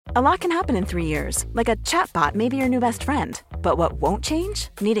A lot can happen in 3 years, like a chatbot may be your new best friend. But what won't change?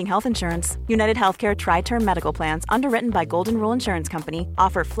 Needing health insurance. United Healthcare Tri-Term Medical Plans, underwritten by Golden Rule Insurance Company,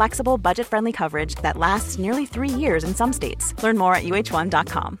 offer flexible, budget-friendly coverage that lasts nearly 3 years in some states. Learn more at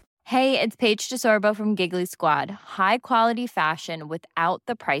uh1.com. Hey, it's Paige DeSorbo from Giggly Squad. High quality fashion without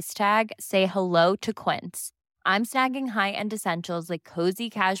the price tag. Say hello to Quince. I'm snagging high-end essentials like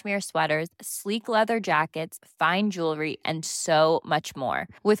cozy cashmere sweaters, sleek leather jackets, fine jewelry, and so much more.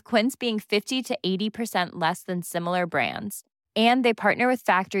 With Quince being 50 to 80% less than similar brands. And they partner with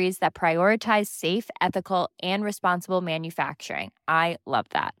factories that prioritize safe, ethical, and responsible manufacturing. I love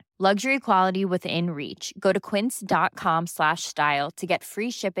that. Luxury quality within reach. Go to quince.com/style to get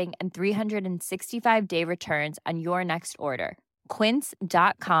free shipping and 365-day returns on your next order.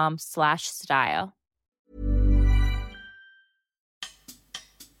 Quince.com/style.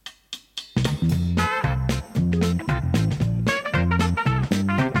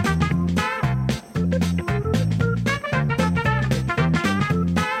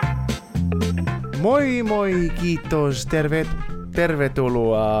 Moi moi, kiitos,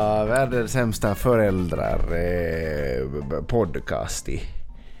 tervetuloa Världens sämsta föräldrar podcasti.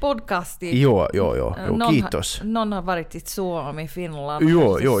 Jo, kiitos. Någon har varit i Suomi, Finland.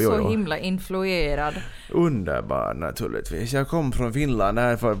 Jo. Så himla influerad. Underbar naturligtvis. Jag kom från Finland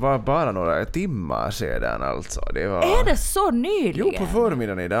här för bara några timmar sedan alltså. Är det så nyligen? Jo, på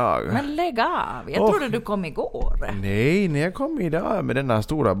förmiddagen idag. Men lägg av. Jag trodde du kom igår. Nej, jag kom idag med den här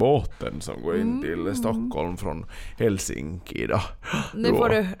stora båten som går in till Stockholm från Helsinki då. Nu får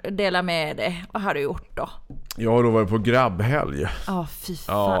du dela med dig. Vad har du gjort då? Ja, då var jag på grabbhelg. Fy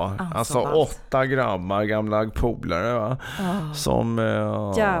fan. Ja, alltså 8 grabbar, gamla polare va? Som...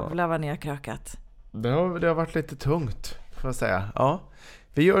 Jävlar vad ni har krökat. Det har varit lite tungt, får jag säga. Ja.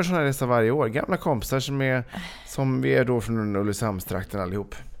 Vi gör såna här resor varje år. Gamla kompisar som vi är då från Ulricehamnstrakten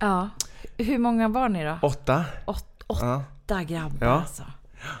allihop. Ja. Hur många var ni då? 8. 8 grabbar alltså.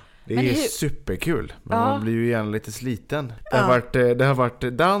 Det är superkul, men man blir ju igen lite sliten. Det har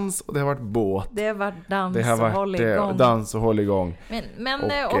varit dans och det har varit båt. Det har varit dans och håll igång. Men och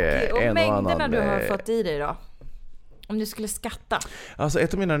mängderna du har fått i dig då? Om du skulle skatta. Alltså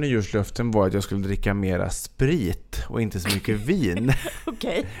ett av mina nyårslöften var att jag skulle dricka mera sprit och inte så mycket vin.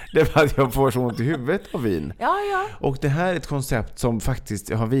 Okej. Det var att jag får så ont i huvudet av vin. Ja. Och det här är ett koncept som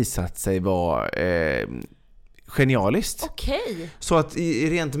faktiskt har visat sig vara genialiskt. Okej. Så att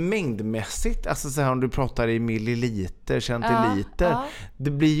rent mängdmässigt, alltså så här om du pratar i milliliter, centiliter,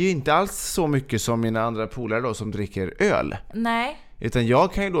 det blir ju inte alls så mycket som mina andra polare då som dricker öl. Nej. Utan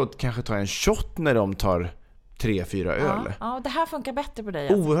jag kan ju då kanske ta en shot när de tar 3-4 öl. Ja, det här funkar bättre på dig.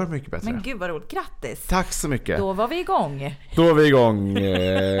 Alltså. Oerhört mycket bättre. Men gud vad roligt, grattis. Tack så mycket. Då var vi igång.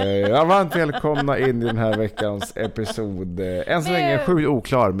 Varmt välkomna in i den här veckans episod. Än så länge sjukt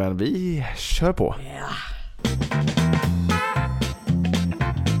oklar, men vi kör på. Ja.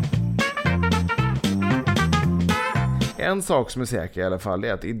 En sak som är säker i alla fall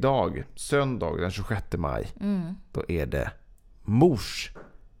är att idag, söndag den 26 maj, då är det mors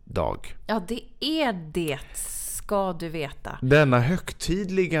dag. Ja, det är det, ska du veta. Denna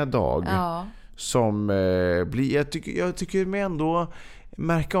högtidliga dag som blir, jag tycker mig ändå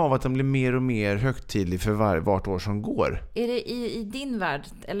märka av att den blir mer och mer högtidlig för vart år som går. Är det i din värld?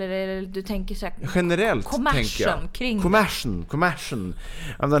 Eller är det, du tänker så här, generellt tänker jag. Kring kommersen.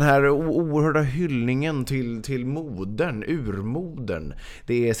 Den här oerhörda hyllningen till modern, urmodern.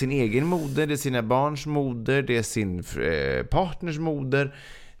 Det är sin egen moder, det är sina barns moder, det är sin partners moder.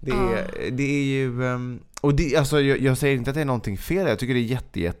 Det är ju... Och alltså, jag säger inte att det är någonting fel. Jag tycker det är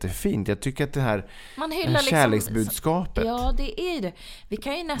jättefint. Jag tycker att det här kärleksbudskapet. Ja, det är det. Vi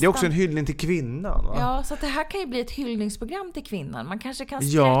kan ju nästan... Det är också en hyllning till kvinnan, va? Ja, så att det här kan ju bli ett hyllningsprogram till kvinnan. Man kanske kan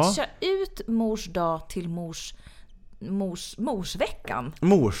stretcha ut mors dag till morsveckan.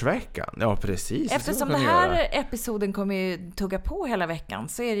 Morsveckan, ja precis. Eftersom den här episoden kommer ju tugga på hela veckan,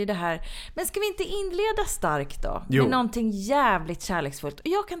 så är det det här. Men ska vi inte inleda starkt då? Jo. Med någonting jävligt kärleksfullt. Och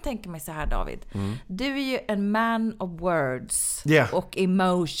jag kan tänka mig så här, David. Du är ju en man of words och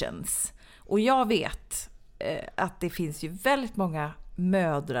emotions. Och jag vet att det finns ju väldigt många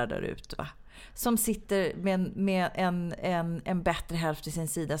mödrar där ute, va? Som sitter med en bättre hälft i sin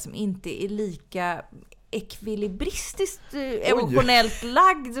sida, som inte är lika ekvilibristiskt emotionellt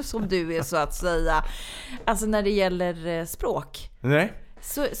lagd som du är, så att säga. Alltså när det gäller språk. Nej.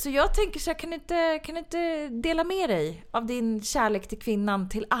 Så jag tänker så här, kan du inte dela med dig av din kärlek till kvinnan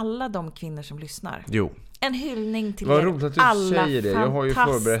till alla de kvinnor som lyssnar? Jo. En hyllning till vad roligt att du säger det. Jag har ju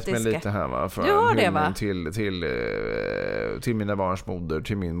förberett mig lite här, va? För du har en hyllning till mina barns moder,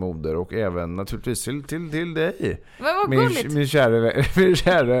 till min moder och även naturligtvis till dig. Men vad gulligt.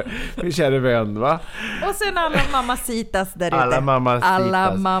 Min kära vän, va? Och sen alla mamacitas där ute. Alla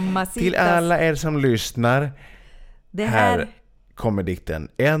mamacitas. Till alla er som lyssnar. Det här kommer dikten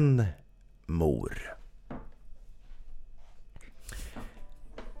En mor.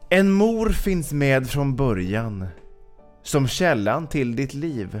 En mor finns med från början, som källan till ditt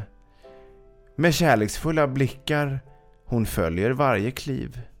liv. Med kärleksfulla blickar hon följer varje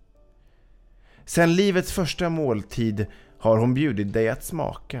kliv. Sen livets första måltid har hon bjudit dig att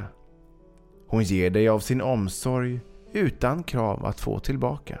smaka. Hon ger dig av sin omsorg utan krav att få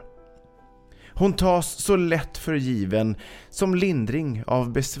tillbaka. Hon tas så lätt för given som lindring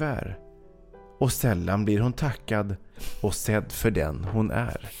av besvär. Och sällan blir hon tackad och sedd för den hon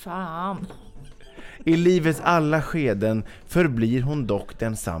är. Fan. I livets alla skeden förblir hon dock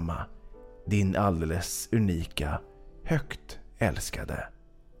densamma. Din alldeles unika, högt älskade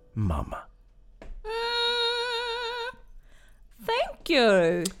mamma. Thank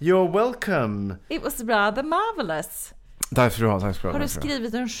you. You're welcome. It was rather marvelous. Tack för det. Har du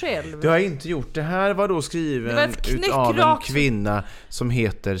skrivit den själv? Det har jag inte gjort. Det här var då skriven av en kvinna som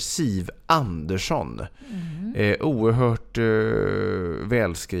heter Siv Andersson. Oerhört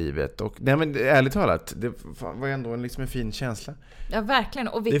välskrivet. Och, nej, men ärligt talat, det var ändå en fin känsla. Ja, verkligen.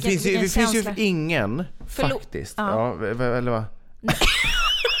 Och det finns ju ingen, faktiskt. Ja, eller vad?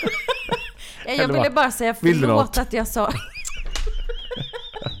 Jag ville bara säga förlåt att jag sa...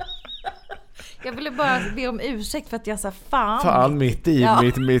 Jag ville bara be om ursäkt för att jag sa fan mitt i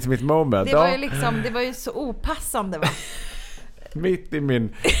mitt moment. Det var ju det var ju så opassande, va? Mitt i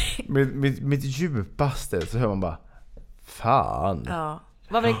mitt djupaste så hör man bara fan. Ja.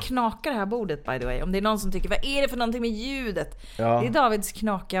 Vad var det knakar det här bordet, by the way? Om det är någon som tycker, vad är det för någonting med ljudet? Ja. Det är Davids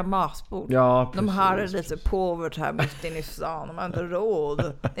knakiga masbord. Ja, de har lite påvert här mitt inne i stan. De har inte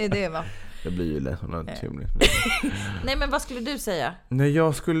råd. Det är det, va? Det blir ju lätt. Nej, men vad skulle du säga? Nej,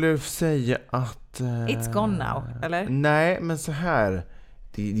 jag skulle säga att... It's gone now, eller? Nej, men så här.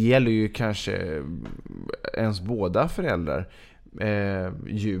 Det gäller ju kanske ens båda föräldrar.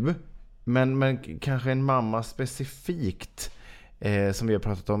 Men kanske en mamma specifikt. Som vi har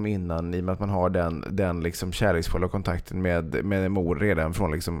pratat om innan, i och med att man har den liksom kärleksfulla kontakten med en mor redan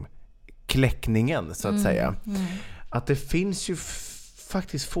från liksom kläckningen, så att säga. Att det finns ju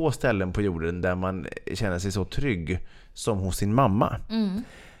faktiskt få ställen på jorden där man känner sig så trygg som hos sin mamma.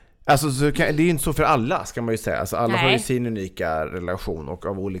 Alltså, det är ju inte så för alla, ska man ju säga. Alltså, alla har ju sin unika relation och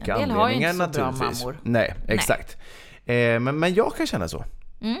av olika anledningar naturligtvis. Nej, exakt. Men jag kan känna så.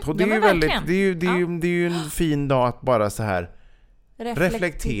 Och det är ju väldigt, det är ju en fin dag att bara så här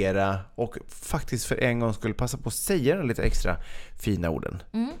reflektera och faktiskt för en gång skulle passa på att säga den lite extra fina orden.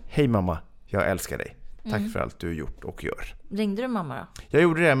 Hej mamma, jag älskar dig. Tack för allt du har gjort och gör. Ringde du mamma då? Jag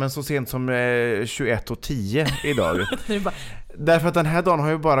gjorde det, men så sent som 21:10 idag. Därför att den här dagen har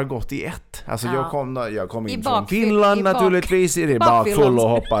ju bara gått i ett. Alltså jag kom in från Finland naturligtvis. I bakfull och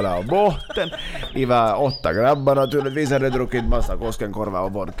hoppade av båten. Vi var 8 grabbar naturligtvis. Hade druckit massa Koskenkorva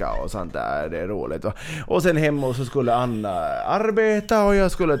och vodka och sånt där. Det är roligt. Och sen hemma och så skulle Anna arbeta och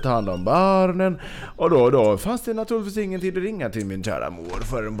jag skulle ta hand om barnen. Och då fanns det naturligtvis ingen tid att ringa till min kära mor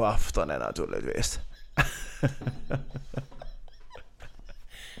förrän på aftonen naturligtvis.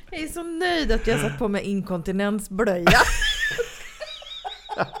 Jag är så nöjd att jag satt på mig inkontinensblöja.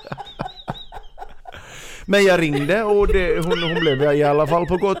 Men jag ringde och hon blev i alla fall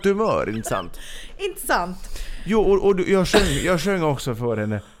på gott humör, inte sant? Inte sant. Jo, och jag sjöng också för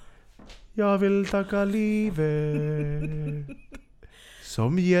henne. Jag vill tacka livet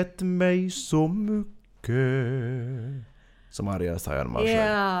som gett mig så mycket. Som Maria Sajanmar.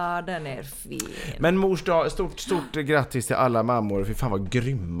 Ja, den är fin. Men mors dag, stort grattis till alla mammor. Fy fan vad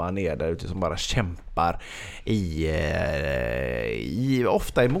grymma ni är där ute som bara kämpar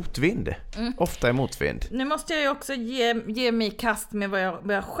ofta i motvind. Ofta i motvind. Nu måste jag ju också ge mig i kast med vad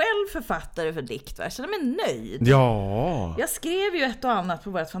jag själv författade för dikt. Jag känner mig nöjd. Ja. Jag skrev ju ett och annat på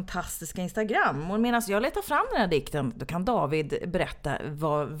vårt fantastiska Instagram. Och medan jag letar fram den här dikten, då kan David berätta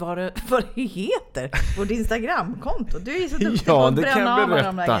vad det heter. Vårt Instagramkonto. Du är så duktig på att bränna av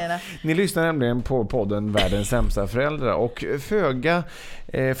de där grejerna. Ni lyssnar nämligen på podden Världens sämsta föräldrar. Och föga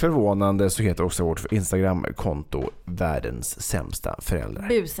förvånande så heter också vårt Instagramkonto Världens sämsta föräldrar.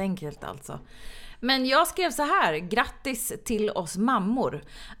 Busenkelt alltså. Men jag skrev så här: grattis till oss mammor.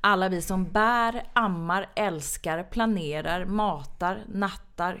 Alla vi som bär, ammar, älskar, planerar, matar,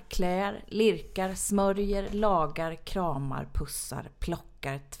 nattar, klär, lirkar, smörjer, lagar, kramar, pussar,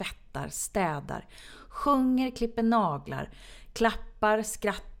 plockar, tvättar, städar, sjunger, klipper naglar, klappar,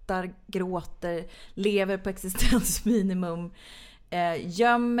 skrattar, gråter, lever på existensminimum,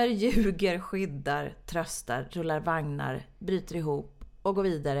 gömmer, ljuger, skyddar, tröstar, rullar vagnar, bryter ihop och går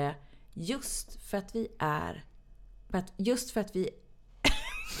vidare. Just för att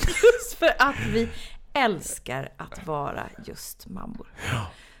vi älskar att vara just mammor. Ja.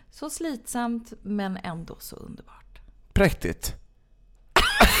 Så slitsamt men ändå så underbart. Präktigt.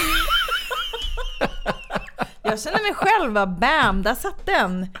 Jag känner mig själv, bam, där satt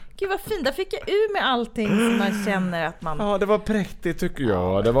den. Gud vad fint, där fick jag ur med allting som man känner att man... Ja, det var präktigt tycker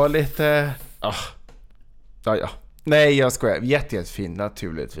jag. Det var lite... Ja. Nej, jag skojar. Jättefint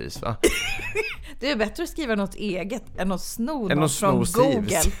naturligtvis, va? Det är bättre att skriva något eget än att sno något från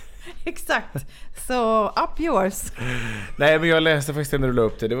Google. Exakt. Så up yours. Nej, men jag läste faktiskt när du la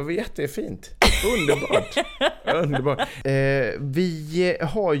upp det. Det var jättefint. Underbart. Vi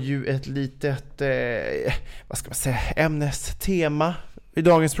har ju ett litet vad ska man säga, ämnestema i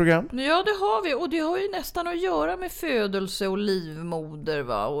dagens program. Ja, det har vi. Och det har ju nästan att göra med födelse och livmoder,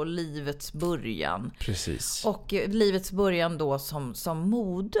 va? Och livets början. Precis. Och livets början då som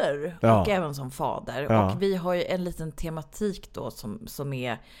moder, ja. Och även som fader. Ja. Och vi har ju en liten tematik då som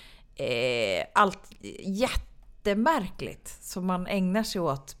är allt jättemärkligt som man ägnar sig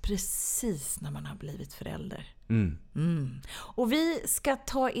åt precis när man har blivit förälder. Och vi ska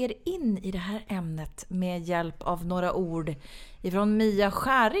ta er in i det här ämnet med hjälp av några ord ifrån Mia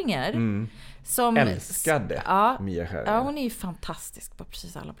Skäringer. Som älskade Mia Skäringer. Ja, hon är ju fantastisk på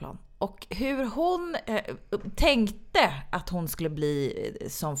precis alla plan. Och hur hon tänkte att hon skulle bli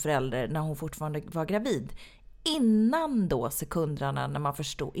som förälder när hon fortfarande var gravid. Innan då sekunderna när man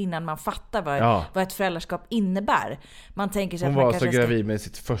förstod, innan man fattar vad ett föräldraskap innebär. Man tänker sig hon att man var så gravid med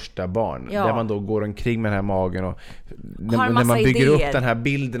sitt första barn. Ja. Där man då går omkring med den här magen och när man bygger upp den här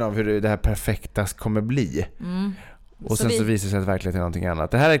bilden av hur det här perfekta kommer bli. Och sen så visar det sig att verkligheten är någonting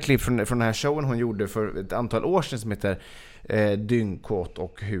annat. Det här är ett klipp från den här showen hon gjorde för ett antal år sedan som heter Dyngkåt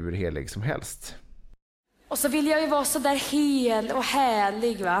och hur helig som helst. Och så vill jag ju vara så där hel och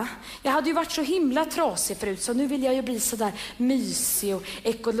härlig, va? Jag hade ju varit så himla trasig förut, så nu vill jag ju bli så där mysig och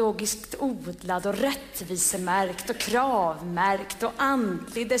ekologiskt odlad och rättvisemärkt och kravmärkt och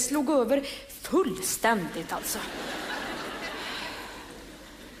andlig. Det slog över fullständigt alltså.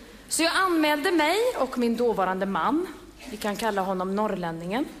 Så jag anmälde mig och min dåvarande man, vi kan kalla honom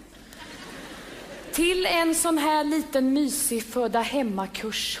norrlänningen, till en sån här liten mysig föda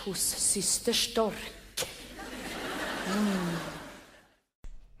hemmakurs hos syster Stork.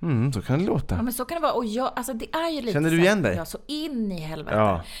 Så kan det låta. Ja, men så kan det vara. Och alltså det är ju lite. Känner du igen dig? Ja, så in i helvete.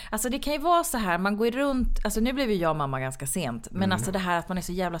 Ja. Alltså det kan ju vara så här, man går runt, alltså nu blev ju jag mamma ganska sent, men alltså det här att man är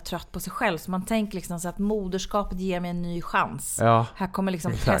så jävla trött på sig själv, så man tänker liksom så att moderskapet ger mig en ny chans. Ja, här kommer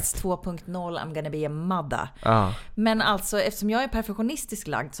liksom test 2.0, I'm gonna be a mother. Ja. Men alltså eftersom jag är perfektionistisk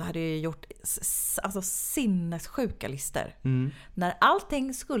lagd så hade jag gjort alltså sinnessjuka listor. När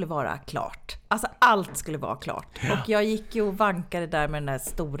allting skulle vara klart. Alltså allt skulle vara klart. Ja. Och jag gick ju och vankade där med den där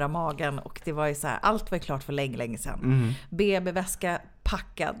stora magen, och det var ju så här, allt var klart för länge sedan. BB-väska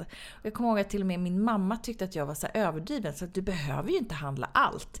packad. Och jag kommer ihåg att till och med min mamma tyckte att jag var så här överdriven, så att du behöver ju inte handla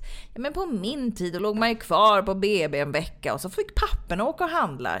allt. Ja, men på min tid då låg man ju kvar på BB en vecka och så fick papporna åka och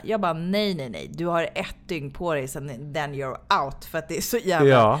handla. Jag bara nej, du har 1 dygn på dig sen then you're out, för att det är så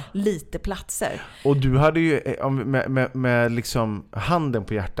jävla lite platser. Och du hade ju med liksom handen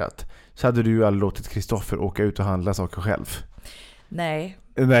på hjärtat, så hade du ju aldrig låtit Kristoffer åka ut och handla saker själv. Nej,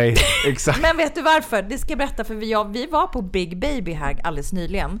 exakt. Men vet du varför? Det ska jag berätta, för vi var på Big Baby här alldeles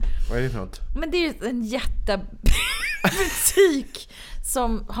nyligen. Vad är det för något? Men det är ju en jättebutik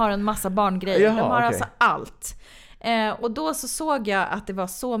som har en massa barngrejer. De har alltså allt. Och då så såg jag att det var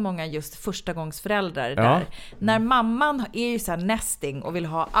så många just förstagångsföräldrar där. När mamman är ju så här nesting och vill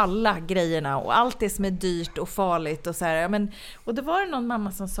ha alla grejerna och allt det som är dyrt och farligt och så här, ja, men, och då var det någon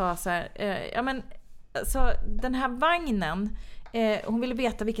mamma som sa så här, ja men så den här vagnen, hon ville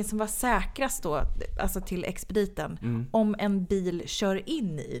veta vilken som var säkrast då, alltså till expediten, om en bil kör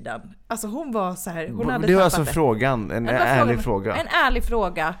in i den. Alltså hon var så här, hon hade det var alltså frågan, en ärlig fråga. En ärlig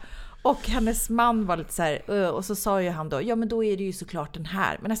fråga. Och hennes man var lite så här, och så sa ju han då, ja men då är det ju såklart den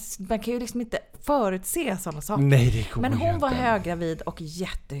här. Men alltså, man kan ju liksom inte förutse sådana saker. Nej, det kommer. Men hon var höggravid och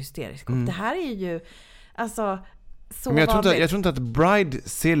jättehysterisk. Och det här är ju, alltså, så men jag tror inte att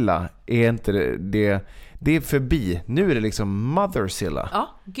Bridezilla är inte det Det är förbi. Nu är det liksom Motherzilla.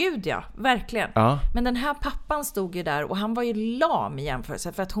 Ja, gud ja, verkligen. Ja. Men den här pappan stod ju där och han var ju lam i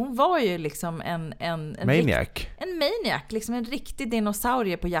jämförelse, för att hon var ju liksom en maniac. En maniac, liksom en riktig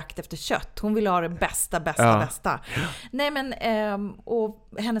dinosaurie på jakt efter kött. Hon ville ha det bästa. Nej men, och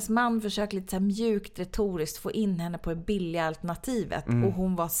hennes man försökte lite så här mjukt retoriskt få in henne på det billiga alternativet och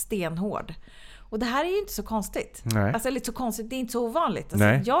hon var stenhård. Och det här är ju inte så konstigt. Nej. Alltså lite så konstigt, det är inte så ovanligt. Alltså,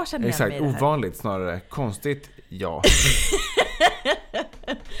 Nej. Jag känner igen mig i det här. Ovanligt snarare. Konstigt, ja.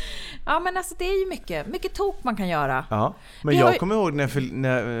 Ja, men alltså det är ju mycket tok man kan göra. Ja, men jag kommer ihåg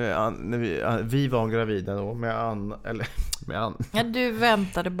när vi var gravida då med Anna. Ja, du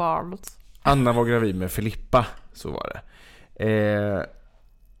väntade barnet. Anna var gravid med Filippa, så var det.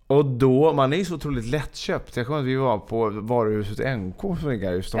 Och då, man är ju så otroligt lättköpt. Jag kommer att vi var på varuhuset NK som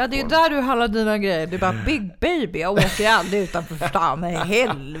ligger i Stockholm. Ja, det är ju där du handlar dina grejer. Du bara, big baby, jag åker aldrig utanför stan. Nej,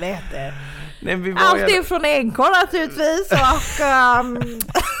 helvete. Nej, vi var allt är från NK naturligtvis. Och,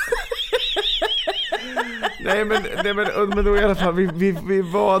 Nej, men då i alla fall vi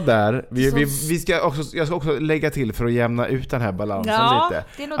var där. Jag ska också lägga till för att jämna ut den här balansen lite.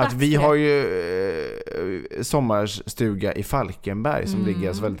 Det är nog att vi har ju sommarstuga i Falkenberg som ligger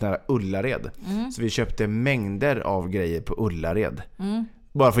alltså väldigt nära Ullared. Så vi köpte mängder av grejer på Ullared.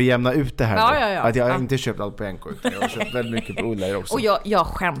 Bara för att jämna ut det här. Ja. Att jag har inte köpt allt på NK, utan jag har köpt väldigt mycket på Ullared också. Och jag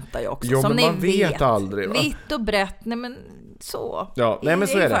skämtar ju också. Jo, som men ni man vet aldrig, va? Vitt och brett, nej men så. Ja, nej men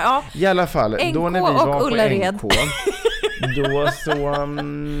så är det. Ja. I alla fall, NK då när vi var på Ullared. NK, då så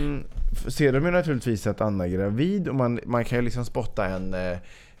ser de ju naturligtvis att Anna är gravid, och man kan ju liksom spotta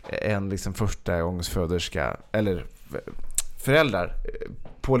en liksom förstagångsföderska eller föräldrar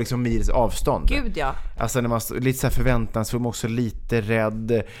på liksom mils avstånd. Gud ja. Alltså när man lite så här förväntansfull, också lite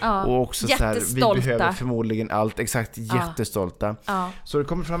rädd, och också så här, vi behöver förmodligen allt, exakt, jättestolta. Så det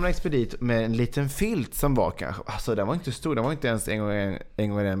kommer fram en expedit med en liten filt som var kanske, alltså den var inte stor, den var inte ens en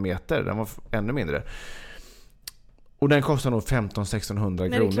gånger en meter, den var ännu mindre. Och den kostar nog 1500-1600 kronor.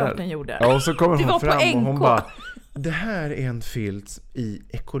 Nej, det är klart den gjorde. Ja, och så kommer hon fram och hon NK. bara, det här är en filt i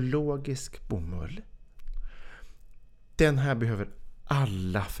ekologisk bomull. Den här behöver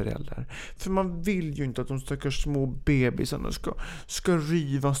alla föräldrar. För man vill ju inte att de stackars små bebisarna ska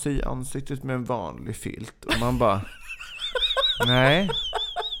riva sig i ansiktet med en vanlig filt. Och man bara, nej.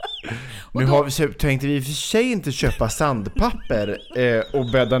 Nu tänkte vi i och för sig inte köpa sandpapper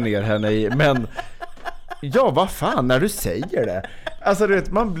och bädda ner henne i, men ja, vad fan, när du säger det. Alltså du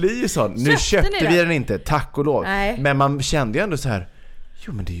vet, man blir ju sån. Nu köpte vi den inte, tack och lov. Nej. Men man kände ju ändå så här,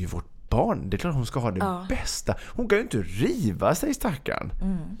 jo men det är ju vårt barn, det är klart hon ska ha det bästa. Hon kan ju inte riva sig, stackarn.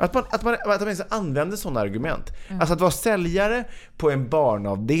 Att man använder sådana argument. Alltså att vara säljare på en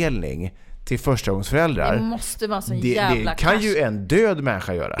barnavdelning till förstagångsföräldrar, det måste vara så jävla det kan ju en död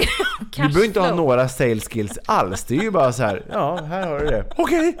människa göra. Du behöver inte ha några sales skills alls. Det är ju bara så här, ja, här har du det.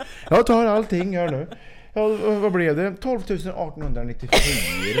 Okej, jag tar allting här nu. Ja, vad blev det? 12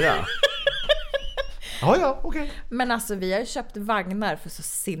 1894. Ja, okej. Men alltså vi har ju köpt vagnar för så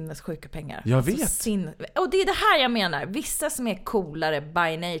sinnessjuka pengar. Jag vet. Och det är det här jag menar. Vissa som är coolare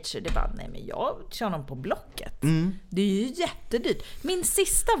by nature, det är bara, nej men jag kör dem på Blocket. Det är ju jättedyrt. Min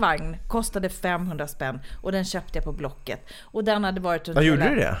sista vagn kostade 500 spänn och den köpte jag på Blocket. Och den hade varit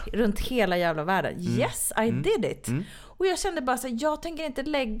runt hela jävla världen. Yes, I did it. Och jag kände bara så här, jag tänker inte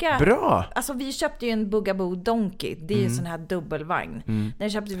lägga... Bra! Alltså vi köpte ju en Bugaboo Donkey. Det är ju en sån här dubbelvagn. Den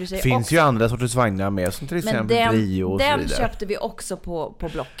köpte vi finns också. Ju andra sorters vagnar med, som till exempel Brio och så vidare. Den köpte vi också på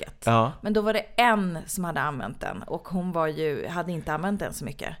Blocket. Ja. Men då var det en som hade använt den. Och hon hade inte använt den så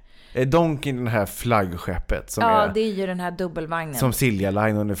mycket. Är Donkey den här flaggskeppet? Det är ju den här dubbelvagnen. Som Silja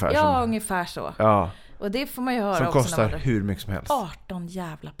Line ungefär. Ja, ungefär så. Ja. Och det får man ju höra som också. Som kostar hur mycket som helst. 18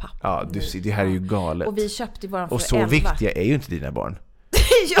 jävla papper. Ja, du ser, det här är ju galet. Och vi köpte våran för 11. Och så viktiga är ju inte dina barn.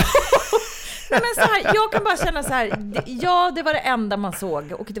 Ja. Men så här, jag kan bara känna så här, det var det enda man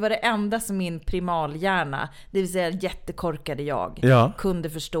såg. Och det var det enda som min primalhjärna, det vill säga jättekorkade jag, kunde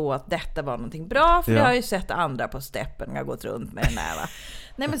förstå att detta var någonting bra. För jag har ju sett andra på steppen och jag har gått runt med den här.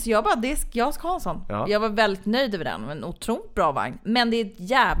 Nej, men så jag ska ha en sån. Jag var väldigt nöjd över den. En otroligt bra vagn. Men det är ett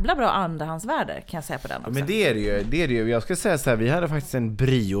jävla bra andrahandsvärde, kan jag säga på den också. Men det är det ju. Jag ska säga så här, vi hade faktiskt en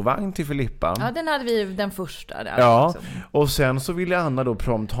Brio-vagn till Filippa. Ja, den hade vi, den första. Ja, också. Och sen så ville Anna då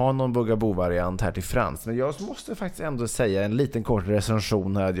prompt ha någon Bugaboo-variant här till Frans. Men jag måste faktiskt ändå säga en liten kort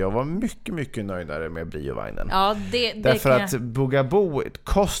recension här. Att jag var mycket, mycket nöjdare med Brio-vagnen. Ja, därför att Bugaboo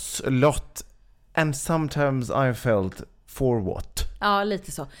costs a lot and sometimes I felt For what? Ja,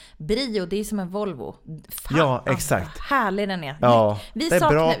 lite så. Brio, det är som en Volvo. Fan, ja, exakt. Härlig den är. Ja, det är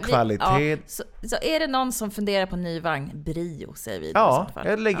bra kvalitet. Så är det någon som funderar på ny vagn, Brio säger vi. Ja,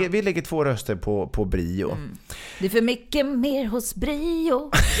 vi lägger 2 röster på Brio. Det är för mycket mer hos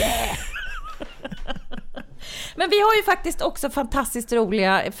Brio. Yeah! Men vi har ju faktiskt också fantastiskt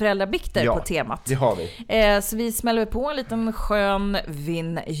roliga föräldrabikter på temat. Det har vi. Så vi smäller på en liten skön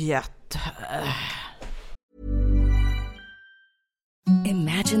vignett.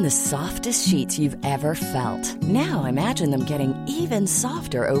 Imagine the softest sheets you've ever felt. Now imagine them getting even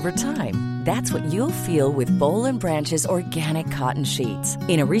softer over time. That's what you'll feel with Boll & Branch's organic cotton sheets.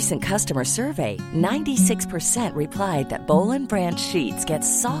 In a recent customer survey, 96% replied that Boll & Branch sheets get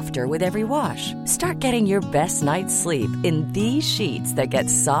softer with every wash. Start getting your best night's sleep in these sheets that get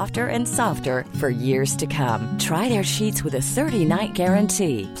softer and softer for years to come. Try their sheets with a 30-night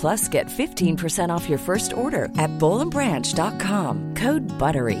guarantee. Plus, get 15% off your first order at bollandbranch.com. Code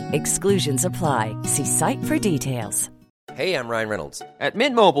BUTTERY. Exclusions apply. See site for details. Hey, I'm Ryan Reynolds. At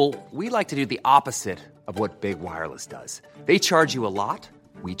Mint Mobile, we like to do the opposite of what Big Wireless does. They charge you a lot,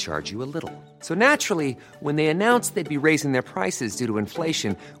 we charge you a little. So naturally, when they announced they'd be raising their prices due to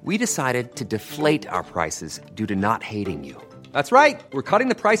inflation, we decided to deflate our prices due to not hating you. That's right. We're cutting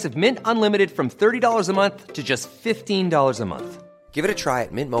the price of Mint Unlimited from $30 a month to just $15 a month. Give it a try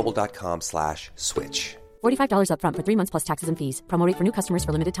at mintmobile.com/switch. $45 up front for 3 months plus taxes and fees. Promo rate for new customers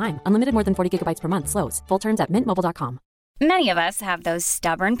for limited time. Unlimited more than 40 gigabytes per month. Slows full terms at mintmobile.com. Many of us have those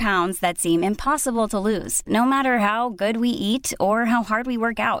stubborn pounds that seem impossible to lose, no matter how good we eat or how hard we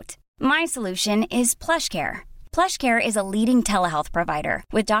work out. My solution is PlushCare. PlushCare is a leading telehealth provider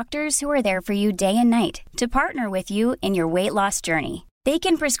with doctors who are there for you day and night to partner with you in your weight loss journey. They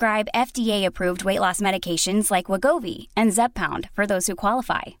can prescribe FDA-approved weight loss medications like Wegovy and Zepbound for those who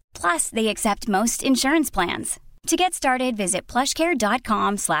qualify. Plus, they accept most insurance plans. To get started, visit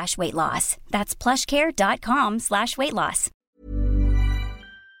plushcare.com/weightloss. That's plushcare.com/weightloss.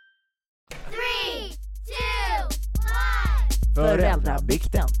 3, 2, 1.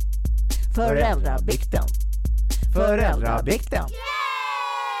 Föräldrabikten. Föräldrabikten. Föräldrabikten.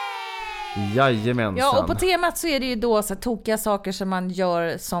 Jajamensan. Ja, och på temat så är det ju då så tokiga saker som man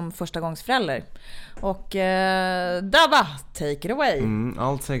gör som förstagångsförälder. Och Dava, take it away.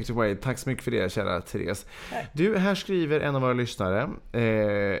 I'll take it away. Tack så mycket för det, kära Therese. Du, här skriver en av våra lyssnare.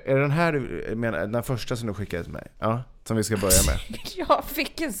 Är det den här du menar, den första som du skickade till mig? Ja, som vi ska börja med. Jag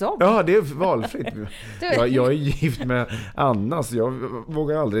fick en sån. Ja, det är valfritt. Jag är gift med Anna, så jag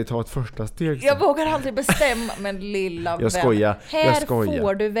vågar aldrig ta ett första steg. Jag vågar aldrig bestämma, men lilla vän. Jag skojar. Här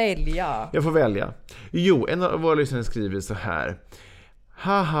får du välja. Jag får välja. Jo, en av våra lyssnare skriver så här.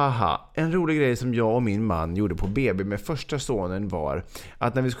 Ha. En rolig grej som jag och min man gjorde på BB med första sonen var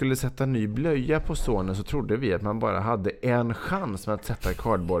att när vi skulle sätta ny blöja på sonen så trodde vi att man bara hade en chans med att sätta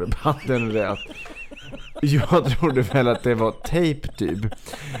kardborrebanden rätt. Jag trodde väl att det var tejp typ.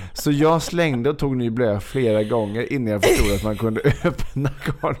 Så jag slängde och tog ny blöja flera gånger innan jag förstod att man kunde öppna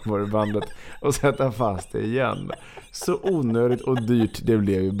kardborrebandet och sätta fast det igen. Så onödigt och dyrt det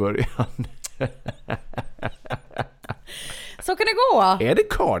blev i början. Så kan det gå. Är det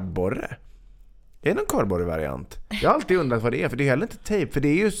kardborre? Är det någon kardborre-variant? Jag har alltid undrat vad det är, för det är heller inte tejp. För det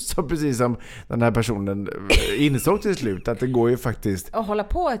är ju så precis som den här personen insåg till slut, att det går ju faktiskt att hålla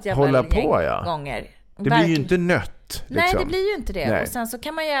på ett jävla gånger. Det blir ju inte nött. Liksom. Nej, det blir ju inte det. Nej. Och sen så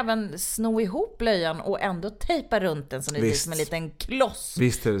kan man ju även sno ihop blöjan och ändå tejpa runt den så det blir som en liten kloss.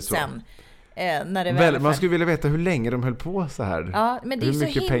 Visst är det så. Sen, när det väl man skulle vilja veta hur länge de höll på så här. Ja, men det är hur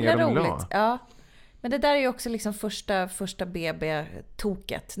mycket så himla pengar roligt. De la. Ja. Men det där är ju också liksom första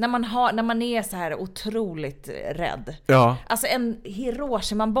BB-toket. När man är så här otroligt rädd. Ja. Alltså en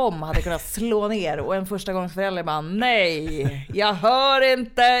Hiroshima-bomb hade kunnat slå ner och en förstagångsförälder bara nej, jag hör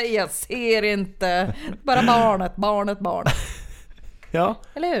inte, jag ser inte. Bara barnet. Ja.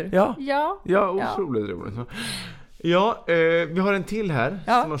 Eller hur? Ja, otroligt roligt. Ja, vi har en till här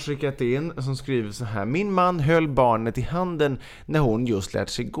som har skickat in som skriver så här. Min man höll barnet i handen när hon just lärt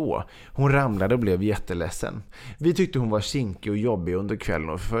sig gå. Hon ramlade och blev jätteledsen. Vi tyckte hon var kinkig och jobbig under kvällen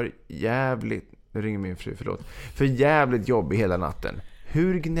och för jävligt jobbig hela natten.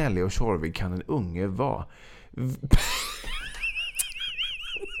 Hur gnällig och tjorvig kan en unge vara?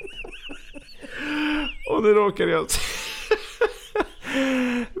 Och nu råkade jag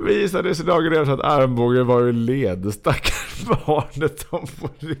visade sig dagen efter att armbågen var i led. Stackars barnet som på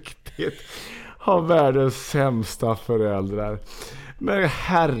riktigt har världens sämsta föräldrar. Men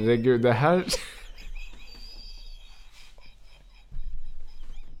herregud, det här...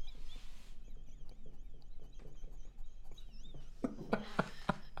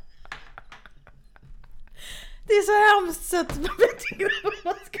 Det är så hemskt att man vet inte vad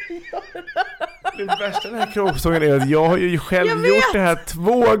man ska göra. Det värsta den här kråksången är att jag har ju själv gjort det här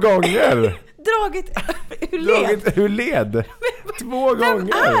 2 gånger. Dragit ur led. 2 gånger. Vem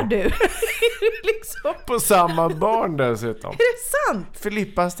är du? Liksom. På samma barn dessutom. Är det sant?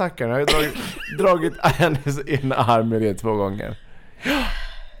 Filippa stackarna har ju dragit hennes ena arm i det 2 gånger.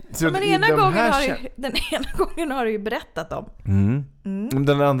 Så men den ena gången har du ju berättat om.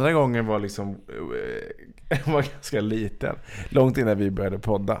 Den andra gången var liksom var ganska liten. Långt innan vi började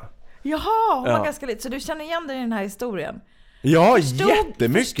podda. Jaha, hon var ganska liten. Så du känner igen dig i den här historien? Ja,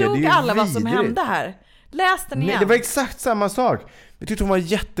 jättemycket. Förstod alla vad som hände här? Läs den igen. Nej, det var exakt samma sak. Jag tyckte hon var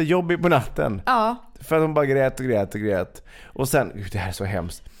jättejobbig på natten. Ja. För att hon bara grät. Och sen, det här är så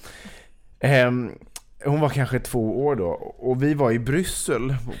hemskt. Hon var kanske 2 år då. Och vi var i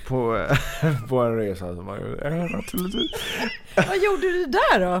Bryssel på en resa. Vad gjorde du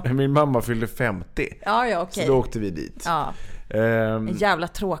där då? Min mamma fyllde 50. Ja, okej. Så då åkte vi dit. Ja. En jävla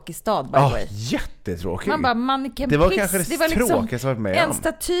tråkig stad, by the way. Jättetråkig. Man bara, det var kanske det liksom tråkigaste jag varit med om. En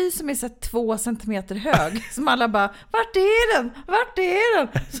staty som är så 2 centimeter hög. Som alla bara, vart är den?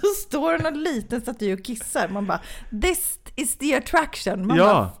 Så står det någon liten staty och kissar. Man bara, this is the attraction.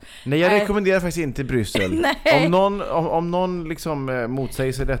 Man nej, jag rekommenderar faktiskt inte Bryssel. Om någon liksom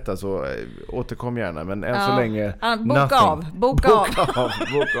motsäger sig detta så återkom gärna. Men än så länge, boka av.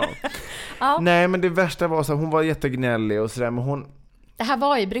 Ja. Nej, men det värsta var så hon var jättegnällig och sådär, men det här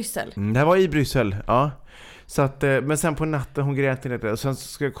var i Bryssel. Det här var i Bryssel, ja. Så att, men sen på natten hon grät till det och sen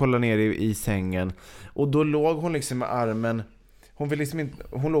ska jag kolla ner i sängen och då låg hon liksom med armen,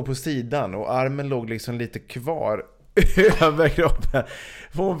 hon låg på sidan och armen låg liksom lite kvar över kroppen.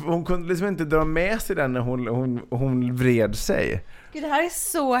 Hon kunde liksom inte dra med sig den när hon vred sig. Gud, det här är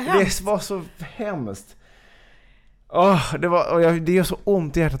så hemskt. Det var så hemskt. Det är så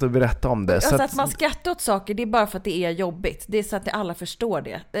ont i hjärtat att berätta om det. Alltså att man skrattar åt saker, det är bara för att det är jobbigt. Det är så att alla förstår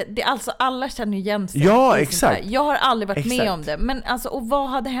det. Alltså alla känner igen sig. Ja, exakt. Jag har aldrig varit med om det. Men alltså, och vad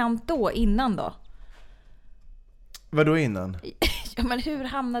hade hänt då, innan då? Vad då innan? Ja, men hur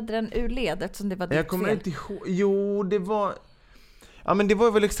hamnade den ur led eftersom det var ditt fel? Jag kommer inte ihåg. Jo, det var... Ja, men det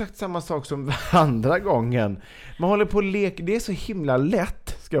var väl exakt samma sak som andra gången. Man håller på att leka. Det är så himla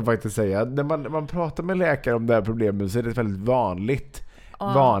lätt, ska jag faktiskt säga. När man pratar med läkare om det här problemet så är det ett väldigt vanligt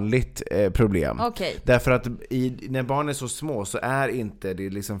problem. Okay. Därför att när barn är så små så är inte det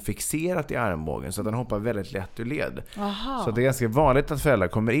liksom fixerat i armbågen så att den hoppar väldigt lätt ur led. Aha. Så det är ganska vanligt att föräldrar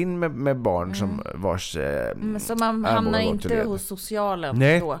kommer in med barn som vars så man hamnar inte hos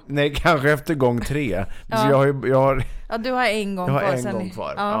socialen då? Nej, kanske efter gång 3. Ja. Så jag har du har en gång kvar. Jag har en gång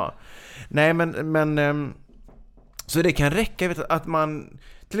kvar. Ja. Nej, men så det kan räcka att man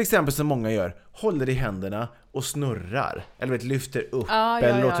till exempel som många gör, håller i händerna och snurrar eller lyfter upp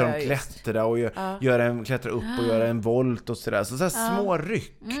eller låter dem klättra och klättra upp och göra en volt och sådär. Så små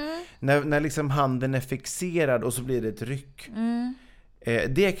ryck. När liksom handen är fixerad och så blir det ett ryck.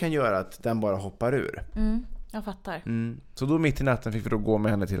 Det kan göra att den bara hoppar ur. Jag fattar. Så då mitt i natten fick vi då gå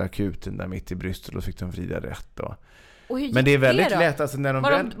med henne till akuten där mitt i Bryssel och fick de vrida rätt då. Men det är väldigt lätt alltså, när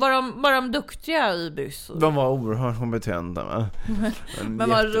var de duktiga i Bryssel? De var oerhört kompetenta. Men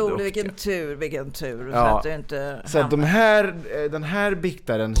vad roligt, vilken tur. Ja. Så att den här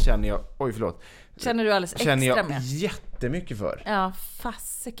biktaren känner jag, känner du alldeles extra med? Jättemycket för. Ja,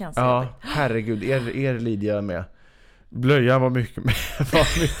 fasiken. Ja, herregud, er lider jag med. Blöjan var mycket mer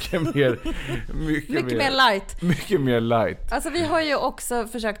light. Mycket mer light. Alltså vi har ju också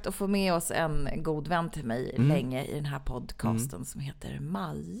försökt att få med oss en god vän till mig länge i den här podcasten som heter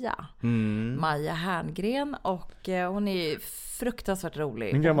Maja. Maja Herngren, och hon är fruktansvärt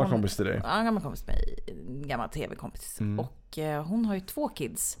rolig. En gammal kompis till dig. Ja, en gammal kompis till mig. En gammal tv-kompis. Och hon har ju 2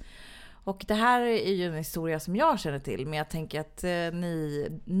 kids. Och det här är ju en historia som jag känner till, men jag tänker att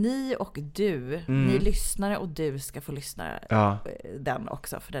ni och du, ni lyssnare och du ska få lyssna den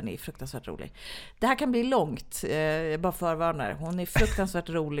också, för den är fruktansvärt rolig. Det här kan bli långt, bara förvarnar. Hon är fruktansvärt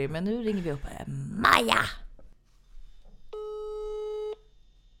rolig, men nu ringer vi upp Maja!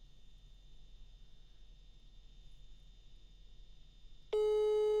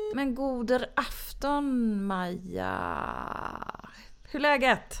 Men goder afton, Maja. Hur är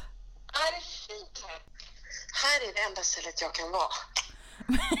läget? Ja, det är fint här. Här är det enda stället jag kan vara.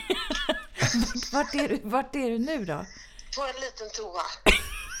 Vart är du nu då? På en liten toa.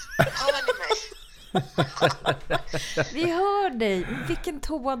 Hör ni mig? Vi hör dig. Vilken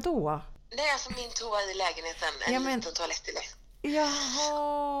toa då? Nej, alltså min toa i lägenheten. En liten toalett i det. Jaha.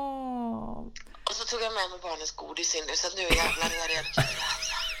 Och så tog jag med mig barnens godis in nu, så nu är jävlar jag redan.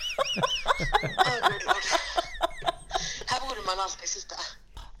 Här borde man alltid sitta.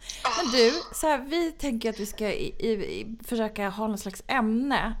 Men du, så här, vi tänker att vi ska försöka ha någon slags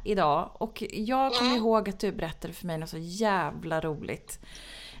ämne idag. Och jag kommer ihåg att du berättade för mig något så jävla roligt.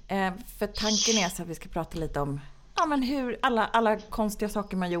 För tanken är så att vi ska prata lite om men hur alla konstiga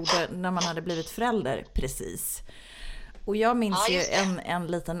saker man gjorde när man hade blivit förälder precis. Och jag minns ju en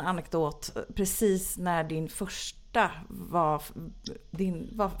liten anekdot precis när din första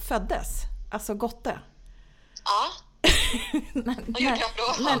föddes. Alltså Gotte. Ja.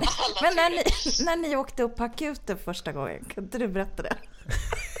 när ni åkte upp på akuten första gången, kan inte du berätta det?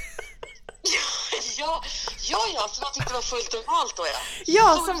 Ja, som jag tyckte var fullt normalt då.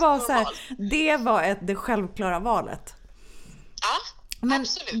 Ja, som var så här, det var det självklara valet. Ja, men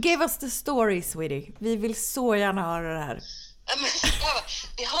absolut. Give us the story, sweetie. Vi vill så gärna höra det här.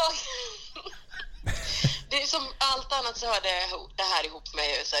 Det är som allt annat så hörde det här ihop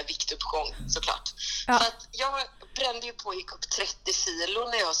med så här viktuppgång såklart. Ja. För att jag brände ju på och gick upp 30 kilo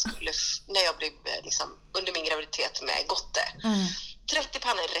när jag blev liksom under min graviditet med Gotte. 30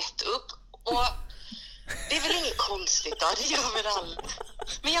 pannor rätt upp. Och det är väl inget konstigt då, det gör väl alla.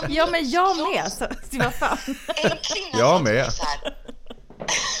 Men jag med, så vad fan. En kvinna jag med. Så här.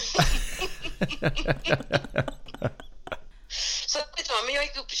 Så vet du vad, men jag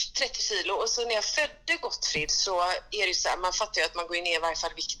gick upp 30 kilo och så när jag födde Gottfrid så är det ju så här, man fattar ju att man går ner i varje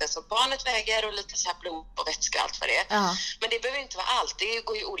fall vikten som barnet väger och lite så här blod och vätska och allt vad det är. Ja. Men det behöver inte vara allt, det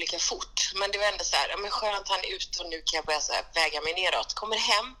går ju olika fort. Men det var ändå så här, men skönt han är ute och nu kan jag börja så här väga mig neråt. Kommer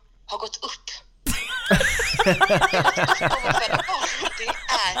hem, har gått upp.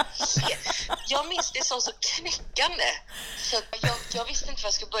 Jag minns det som så knäckande. Så jag visste inte vad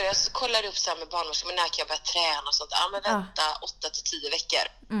jag skulle börja. Så kollade upp så här med barnmorskor, men när kan jag börja träna och sånt. Ja, men vänta 8 till 10 veckor.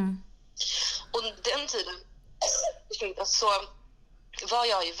 Och den tiden så var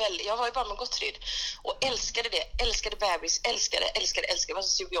jag var ju bara med Gottfrid och älskade bebis, älskade. Det var så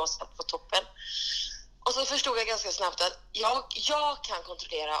symbios på toppen. Och så förstod jag ganska snabbt att jag kan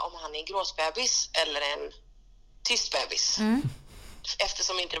kontrollera om han är en gråsbebis eller en tyst bebis.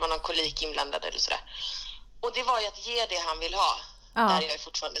 Eftersom inte det var någon kolik inblandad eller sådär. Och det var ju att ge det han vill ha. Ja. Där jag är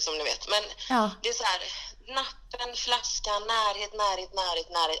fortfarande som ni vet. Men det är så här, nappen, flaskan, närhet.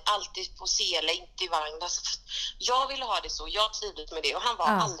 Alltid på sele, inte i vagn. Alltså, jag ville ha det så, jag trivdes med det. Och han var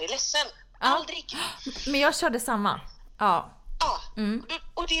aldrig ledsen. Aldrig. Men jag körde samma. Ja. Ja,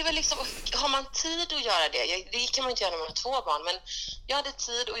 och det är väl liksom, har man tid att göra det kan man inte göra när man har 2 barn, men jag hade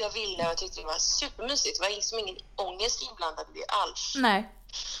tid och jag ville och jag tyckte det var supermysigt. Det var liksom ingen ångest inblandad i det alls. Nej.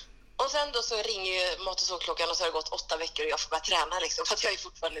 Och sen då så ringer ju mat- och såklockan och så har det gått 8 veckor och jag får börja träna liksom, för att jag har ju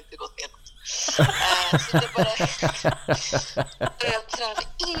fortfarande inte gått ner något. Så det bara jag tränar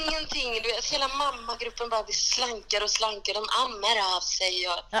ingenting, du vet, hela mammagruppen bara blir slankare, de ammar av sig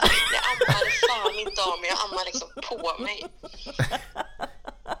och jag ammade fan inte av mig, jag ammar liksom på mig.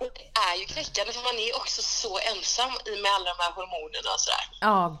 Det är ju knäckande för man är också så ensam med alla de här hormonerna och sådär.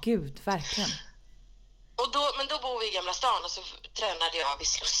 Ja, gud, verkligen. Men då bor vi i Gamla stan och så tränade jag vid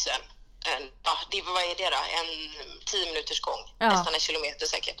Slussen. Vad är det då? En 10 minuters gång. Nästan 1 kilometer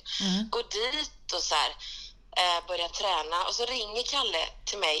säkert. Gå dit och så här, börja träna. Och så ringer Kalle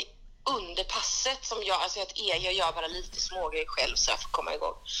till mig under passet. Som jag gör bara lite smågrejer själv så jag får komma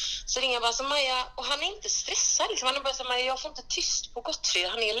igång. Så ringer jag bara så Maja, och han är inte stressad. Liksom. Han är bara så Maja, jag får inte tyst på Gottfrid.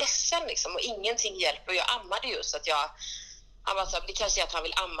 Han är ledsen liksom, och ingenting hjälper. Och jag ammade ju så att han bara så det kanske är att han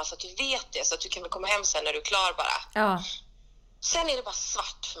vill amma så att du vet det. Så att du kan väl komma hem sen när du är klar bara. Ja. Sen är det bara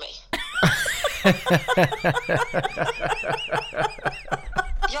svart för mig.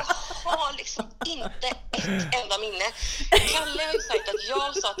 Jag har liksom inte ett enda minne. Kalle har ju sagt att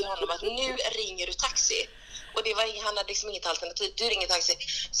jag sa till honom att nu ringer du taxi. Och han hade liksom inget alternativ. Du ringer taxi.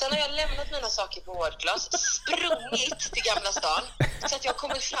 Sen har jag lämnat mina saker på vårdglas, sprungit till Gamla stan så att jag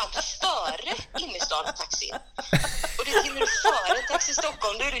kommer fram före innerstan taxi. Och det hinner du före en taxi i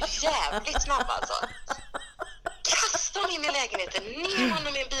Stockholm, då är du jävligt snabb alltså. Kasta honom in i lägenheten, ner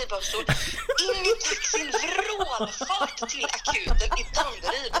honom i en bilbarnstol, in i taxin, vrålfart till akuten i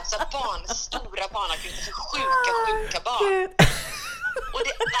Danderyd. Så stora barnakuten för sjuka barn. Och det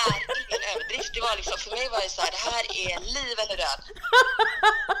är ingen överdrift. Det var liksom, för mig var det så här, det här är liv eller död.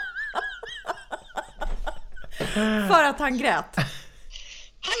 För att han grät.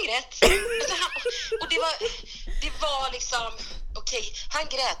 Han grät. Och det var liksom okej, han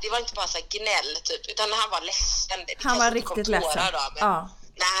grät. Det var inte bara så här gnäll typ, utan han var ledsen. Han var riktigt ledsen.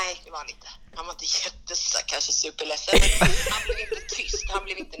 Nej, det var han inte. Han var inte kanske superledsen, men han blev inte tyst, han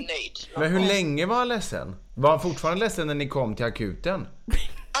blev inte nöjd. Men hur länge var han ledsen? Var han fortfarande ledsen när ni kom till akuten?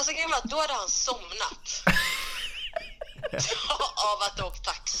 Alltså då hade han somnat. Av att åka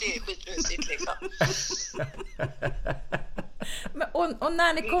taxi, skitmysigt liksom. Men, och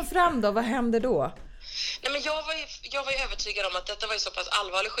när ni kom fram då, vad hände då? Nej, men jag var ju övertygad om att detta var ju så pass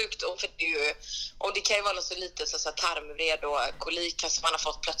allvarlig sjukdom, för det kan ju vara något så lite så tarmvred och kolik som man har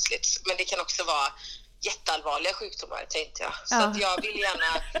fått plötsligt, men det kan också vara jätteallvarliga sjukdomar, tänkte jag. Så att jag vill gärna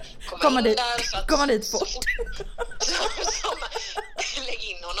komma dit, där så att, komma dit fort. Lägg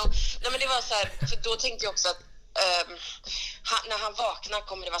in honom. Nej, men det var så här, för då tänkte jag också att när han vaknar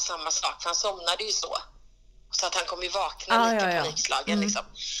kommer det vara samma sak, för han somnade ju så att han kommer ju vakna lika panikslagen liksom.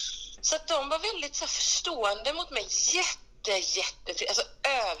 Så att de var väldigt så förstående mot mig. Jätte, alltså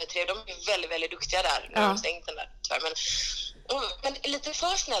övertrev. De är väldigt, väldigt duktiga där. Nu har de stängt den där, men lite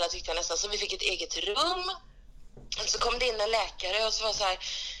för snälla tyckte jag nästan. Så vi fick ett eget rum. Och så kom det in en läkare och så var så här: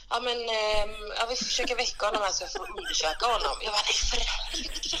 jag vill försöka väcka honom här så jag får undersöka honom. Jag bara, nej för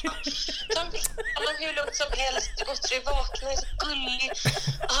helvete. Han honom hur lugnt som helst. Gottfrid vaknar, är så gullig.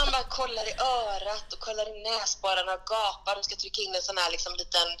 Och han bara kollar i örat och kollar i näsborren och gapar. De ska trycka in en sån här liksom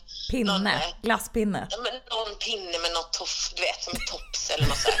liten pinne, glasspinne. Någon pinne med något du vet, som en tops eller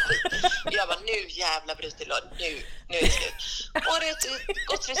något så här skit. Och jag bara, nu jävla bryter låd. Nu är det slut. Och det är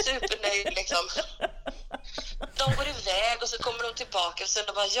Gottfrid supernöjd liksom. De går iväg och så kommer de tillbaka och sen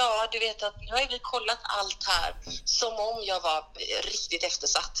bara, ja du vet att nu har vi kollat allt här som om jag var riktigt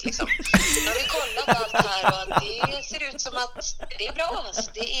eftersatt liksom. Nu har vi kollat allt här och det ser ut som att det är bra,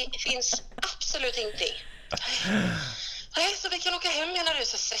 alltså. Finns absolut ingenting. Nej, så vi kan åka hem, menar du,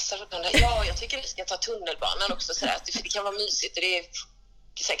 så stressar du. Ja, jag tycker vi ska ta tunnelbanan också så där, för det kan vara mysigt och det är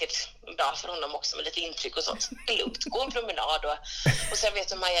säkert bra för honom också med lite intryck och sånt. Det är lugnt, gå en promenad och sen vet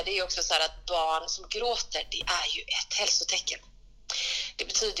du Maja, det är också så här att barn som gråter, det är ju ett hälsotecken. Det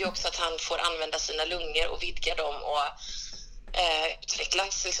betyder ju också att han får använda sina lungor och vidga dem och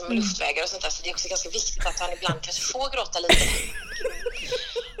utvecklas liksom med luftvägar och sånt där. Så det är också ganska viktigt att han ibland kanske får gråta lite.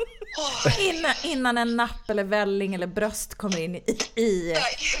 Innan en napp eller välling eller bröst kommer in i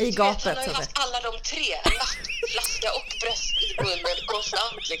gapet. Han har ju haft alla de tre, napp, flaska och bröst i munnen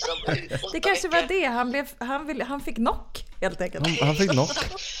konstant liksom. Det kanske var det, han fick knock helt enkelt. Han fick knock.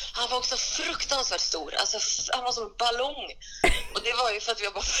 Han var också fruktansvärt stor, alltså han var som en ballong. Och det var ju för att vi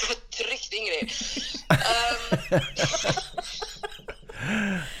var bara tryckt in grejer.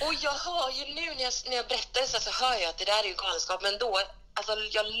 Och jag hör ju nu när jag berättar så hör jag att det där är ju galenskap, men då, alltså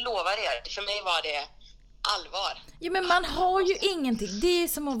jag lovar er, för mig var det allvar. Ja, men man har ju ingenting. Det är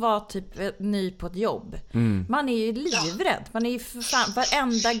som att vara typ ny på ett jobb. Man är ju livrädd. Man är ju för fan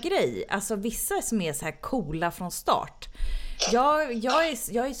varenda grej. Alltså vissa som är så här coola från start. Jag är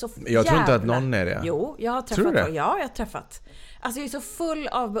så jag tror inte att någon är det. Jo, jag har träffat. Ja, jag har träffat. Alltså jag är så full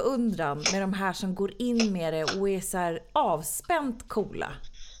av beundran med de här som går in med det och är så här avspänt coola.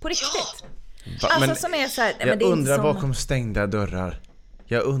 På riktigt. Alltså men, som är så här, jag det är undrar som... bakom stängda dörrar.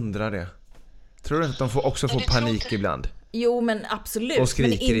 Jag undrar det. Tror du att de också får panik ibland? Jo, men absolut. Och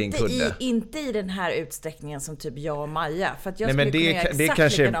skriker i en kudde. Inte i den här utsträckningen som typ jag och Maja. För att jag nej, men det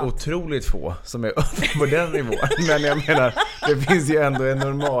kanske är otroligt få som är uppe på den nivån. Men jag menar, det finns ju ändå en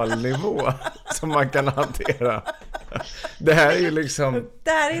normal nivå som man kan hantera. Det här är ju liksom...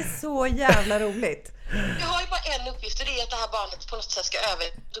 Det här är så jävla roligt. Jag har ju bara en uppgift, och det är att det här barnet på något sätt ska över.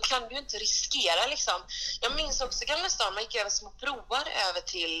 Då kan du inte riskera liksom. Jag minns också Gamla stan, man gick över små broar över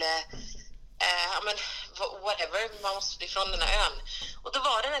till... men whatever, man måste ifrån den här ön. Och då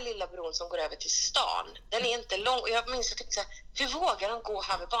var den här lilla bron som går över till stan. Den är inte lång, och jag minns att jag tänkte så här, hur vågar de gå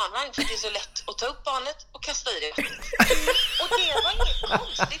här med barnvagn? För det är så lätt att ta upp barnet och kasta i det. Och det var inget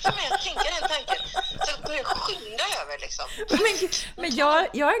konstigt för mig att tänka den tanken. Så jag började skynda över liksom. Men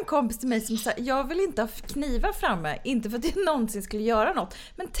jag har en kompis till mig som sa, jag vill inte ha knivar framme, inte för att det någonsin skulle göra något.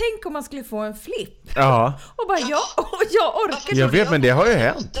 Men tänk om man skulle få en flipp. Ja. Och bara, jag orkar. Jag vet, men det har ju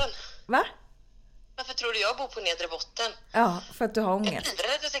hänt. Va? Varför tror du jag bor på nedre botten? Ja, för att du har ångest. Jag är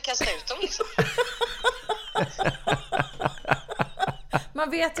livrädd att jag ska kasta ut dem liksom.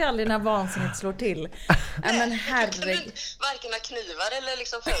 Man vet ju aldrig när vansinnet slår till. Men herregud. Varken knivar eller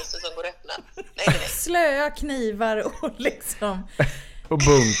liksom fönster som går öppna. Nej. Slöa knivar och liksom... Och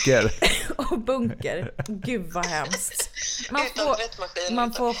bunker. Och bunker. Gud vad hemskt.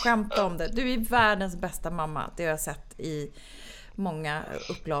 Man får skämta om det. Du är världens bästa mamma. Det har jag sett i... många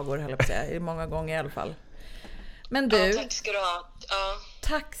upplagor, höll jag på att säga. Många gånger i alla fall. Men du, tack ska du ha.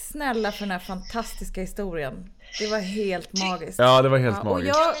 Tack snälla för den här fantastiska historien. Det var helt magiskt. Ja, det var helt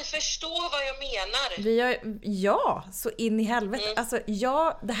magiskt. Kan ni förstå vad jag menar? Ja, så in i helvete. Alltså,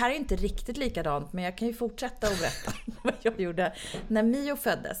 det här är inte riktigt likadant, men jag kan ju fortsätta att berätta vad jag gjorde när Mio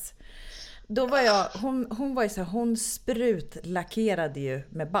föddes. Då var hon var ju så här, hon sprutlackerade ju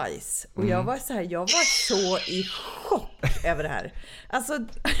med bajs. Och jag var så i chock. över det här. Alltså,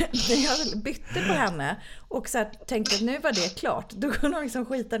 när jag bytte på henne och så här tänkte att nu var det klart, då kunde hon liksom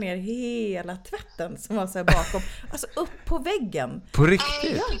skita ner hela tvätten som var så här bakom. Alltså upp på väggen. På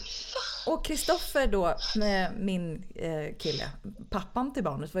riktigt? Ja. Och Kristoffer då, med min kille, pappan till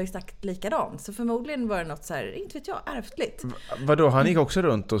barnet, var ju sagt likadan. Så förmodligen var det något så här, inte vet jag, ärftligt. Vadå, han gick också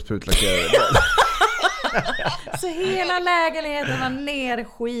runt och sprutlackerade? Så hela lägenheten var ner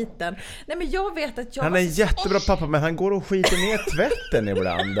skiten. Nej, men jag vet att jag... Han är en jättebra pappa, men han går och skiter ner tvätten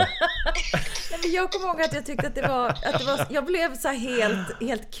ibland. Nej, men jag kommer ihåg att jag tyckte att det var jag blev så här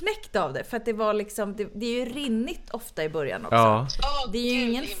helt knäckt av det. För att det var liksom, det är ju rinnigt ofta i början också. Ja. Det är ju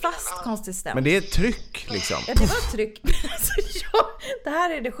ingen fast konsistens. Men det är ett tryck liksom. Ja, det var ett tryck. Alltså, det här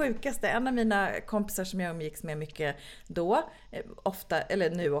är det sjukaste. En av mina kompisar som jag umgicks med mycket då, ofta, eller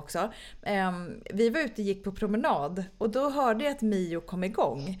nu också. Vi var ute och gick på promenad. Och då hörde jag att Mio kom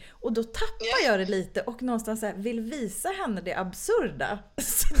igång. Och då tappade jag det lite och någonstans så här, vill visa henne det absurda.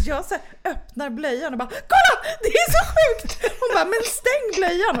 Så jag så här, öppnar blöjan och bara, kolla! Det är så sjukt! Hon bara, men stäng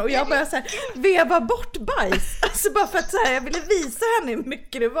blöjan! Och jag bara så här, veva bort bajs. Alltså bara för att så här, jag ville visa henne hur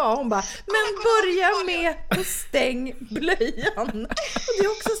mycket det var. Hon bara, men börja med att stäng blöjan. Och det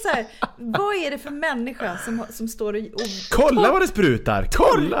är också så här, vad är det för människa som står och kolla vad det sprutar!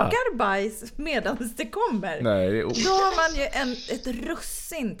 Kolla! Torkar bajs medan det kommer. Nej, det då har man ju ett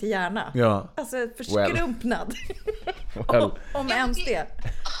russin till hjärna. Ja. Alltså förskrumpnad. Well. Om ens det.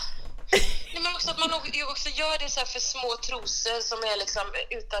 Nej, men också att man också gör det så här för små trosor som är liksom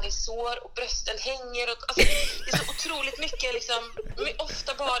utan i sår och brösten hänger och, alltså, det är så otroligt mycket liksom,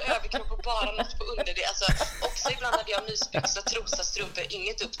 ofta bara överkropp och bara något på under det, alltså också ibland hade jag mysbyxor, trosa, strumpor,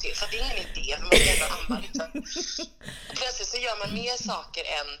 inget upp till, så det är ingen idé, man kan ändå amma liksom. Plötsligt så gör man mer saker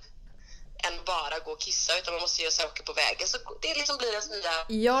än bara gå och kissa, utan man måste göra saker på vägen, så det liksom blir ens nya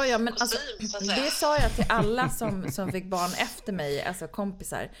ja, men kostym, alltså, det sa jag till alla som fick barn efter mig, alltså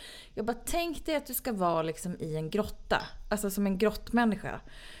kompisar. Jag bara, tänk dig att du ska vara liksom i en grotta, alltså som en grottmänniska.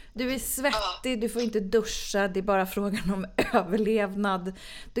 Du är svettig, du får inte duscha, det är bara frågan om överlevnad.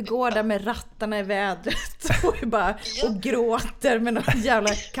 Du går där med rattarna i vädret och gråter med någon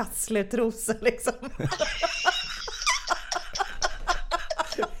jävla kassletrosa liksom.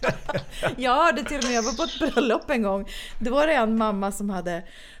 Jag hörde till och med, jag var på ett bröllop en gång. Det var det en mamma som hade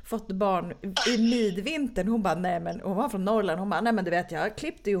fått barn i midvintern. Hon bara, nej men, hon var från Norrland. Hon bara, nej men du vet, jag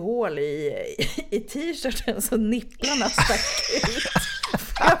klippte ju hål i t-shirten så nipplarna stack ut.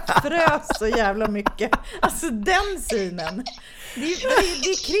 Jag frös så jävla mycket. Alltså den synen. Det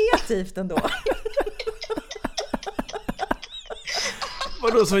är kreativt ändå.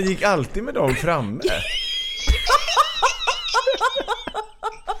 Vadå, som gick alltid med dem framme?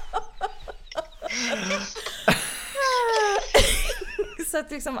 Så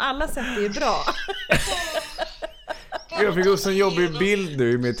att liksom alla sätt är ju bra. Jag fick också en jobbig bild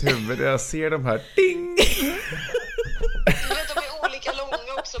nu i mitt huvud där jag ser de här ding. De är olika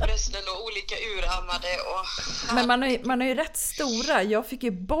långa också, brösten, och olika urammade och... Men man har ju rätt stora. Jag fick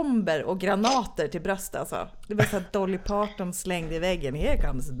ju bomber och granater till bröst alltså. Det var så att Dolly Parton slängde i väggen. Here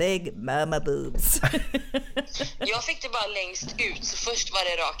comes big mama boobs. Jag fick det bara längst ut, så först var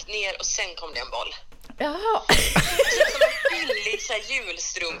det rakt ner och sen kom det en boll. Jaha. Som en billig så här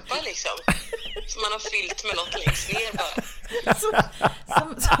julstrumpa liksom. Som man har fyllt med något längst ner bara.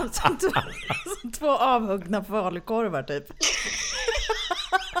 Som två avhuggna falukorvar typ.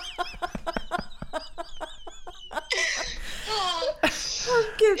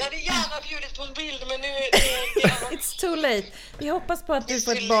 Gud. Jag hade gärna bjudit på en bild, men nu är It's too late. Vi hoppas på att du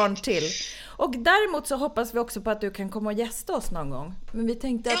får ett barn till. Och däremot så hoppas vi också på att du kan komma och gästa oss någon gång. Men vi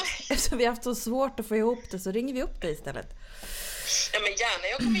tänkte att eftersom vi har haft så svårt att få ihop det, så ringer vi upp dig istället. Ja men gärna,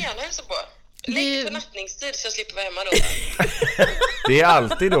 jag kommer gärna hälsa på. Lägg på nattningstid så jag slipper vara hemma då. Det är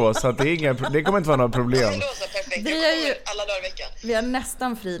alltid då, så att det kommer inte vara några problem. Då så, perfekt. Jag kommer alla dagar i veckan. Vi har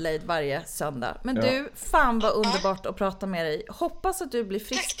nästan frilejd varje söndag. Men du, fan vad underbart att prata med dig. Hoppas att du blir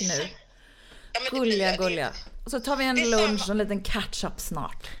frisk nu. Ja, gulliga. Och så tar vi en lunch och en liten catch-up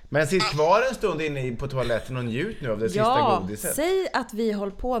snart. Men sitt kvar en stund inne på toaletten och njut nu av det sista godiset. Säg att vi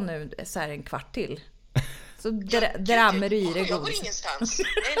håller på nu så här en kvart till. Så drämmer du i det godiset. Jag går ingenstans.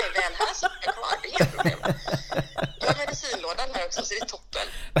 Nej, väl här så jag kvar. Det är inget problem. Jag har medicinlådan här också, så det är toppen.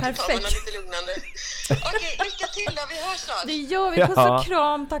 Perfekt. Lite lugnande. Okej, lycka till då. Vi hörs snart. Det gör vi. Puss och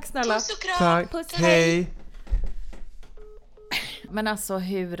kram. Tack snälla. Puss och kram. Tack. Puss. Hej. Men alltså,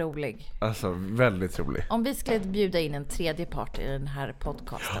 hur rolig? Alltså, väldigt rolig. Om vi skulle bjuda in en tredje part i den här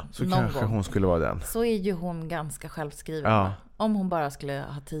podcasten så kanske gång, hon skulle vara den. Så är ju hon ganska självskriven. Ja. Om hon bara skulle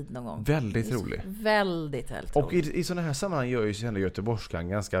ha tid någon gång. Väldigt rolig. Väldigt och i sådana här sammanhang gör ju sig Göteborgskan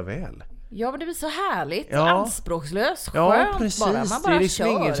ganska väl. Ja, men det blir så härligt. Anspråkslöst, skönt ja, precis. bara. Man bara det är liksom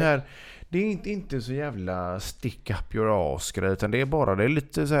kör. inget så här, det är inte så jävla stick up your ass grej, utan det är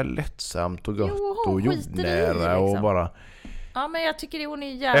lite så här lättsamt och gott och jordnära liksom. Och bara... Ja, men jag tycker hon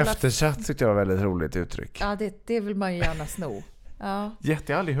är jävla... Eftersatt tyckte jag var väldigt roligt uttryck. Ja, det vill man ju gärna sno. Ja. Jag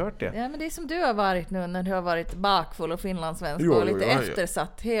har aldrig hört det. Ja, men det är som du har varit nu när du har varit bakfull och finlandssvensk och lite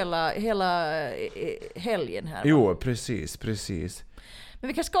eftersatt hela helgen här. Jo, precis. Men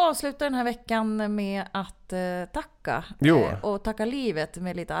vi kanske ska avsluta den här veckan med att tacka. Och tacka livet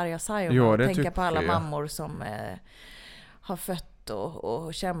med lite Arja Saijonmaa. Och tänka på alla mammor som har fött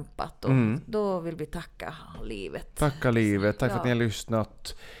och kämpat. Och då vill vi tacka livet. Tacka livet. Tack för att ni har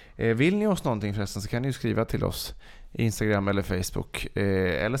lyssnat. Vill ni oss någonting förresten så kan ni ju skriva till oss Instagram eller Facebook.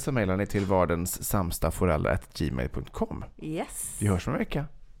 Eller så mejlar ni till vardenssamstaforeldrar@gmail.com. Yes. Vi hörs om en vecka.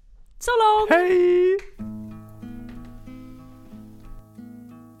 Så långt! Hej!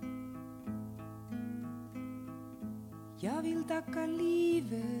 Jag vill tacka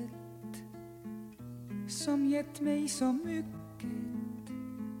livet som gett mig så mycket.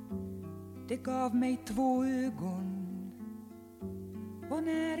 Det gav mig 2 ögon och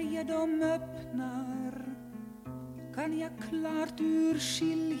när jag dem öppnar kan jag klart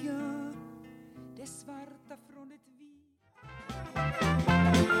urskilja det svarta från det vita.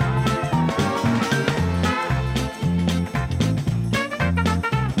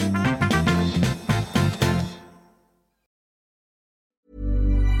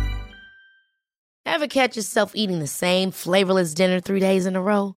 Ever catch yourself eating the same flavorless dinner 3 days in a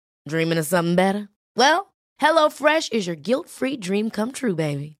row? Dreaming of something better? Well, HelloFresh is your guilt-free dream come true,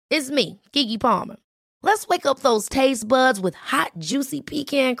 baby. It's me, Keke Palmer. Let's wake up those taste buds with hot, juicy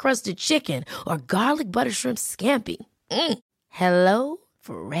pecan-crusted chicken or garlic butter shrimp scampi. Hello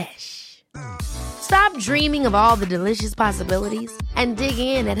Fresh. Stop dreaming of all the delicious possibilities and dig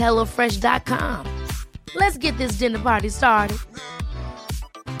in at HelloFresh.com. Let's get this dinner party started.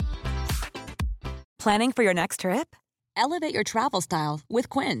 Planning for your next trip? Elevate your travel style with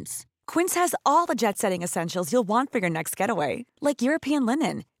Quince. Quince has all the jet-setting essentials you'll want for your next getaway, like European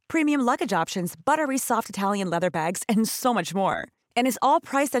linen, premium luggage options, buttery soft Italian leather bags, and so much more. And is all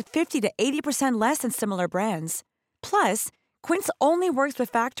priced at 50 to 80% less than similar brands. Plus, Quince only works with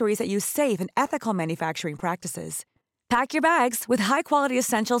factories that use safe and ethical manufacturing practices. Pack your bags with high-quality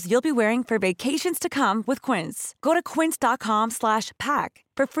essentials you'll be wearing for vacations to come with Quince. Go to quince.com/pack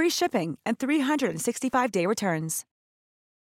for free shipping and 365-day returns.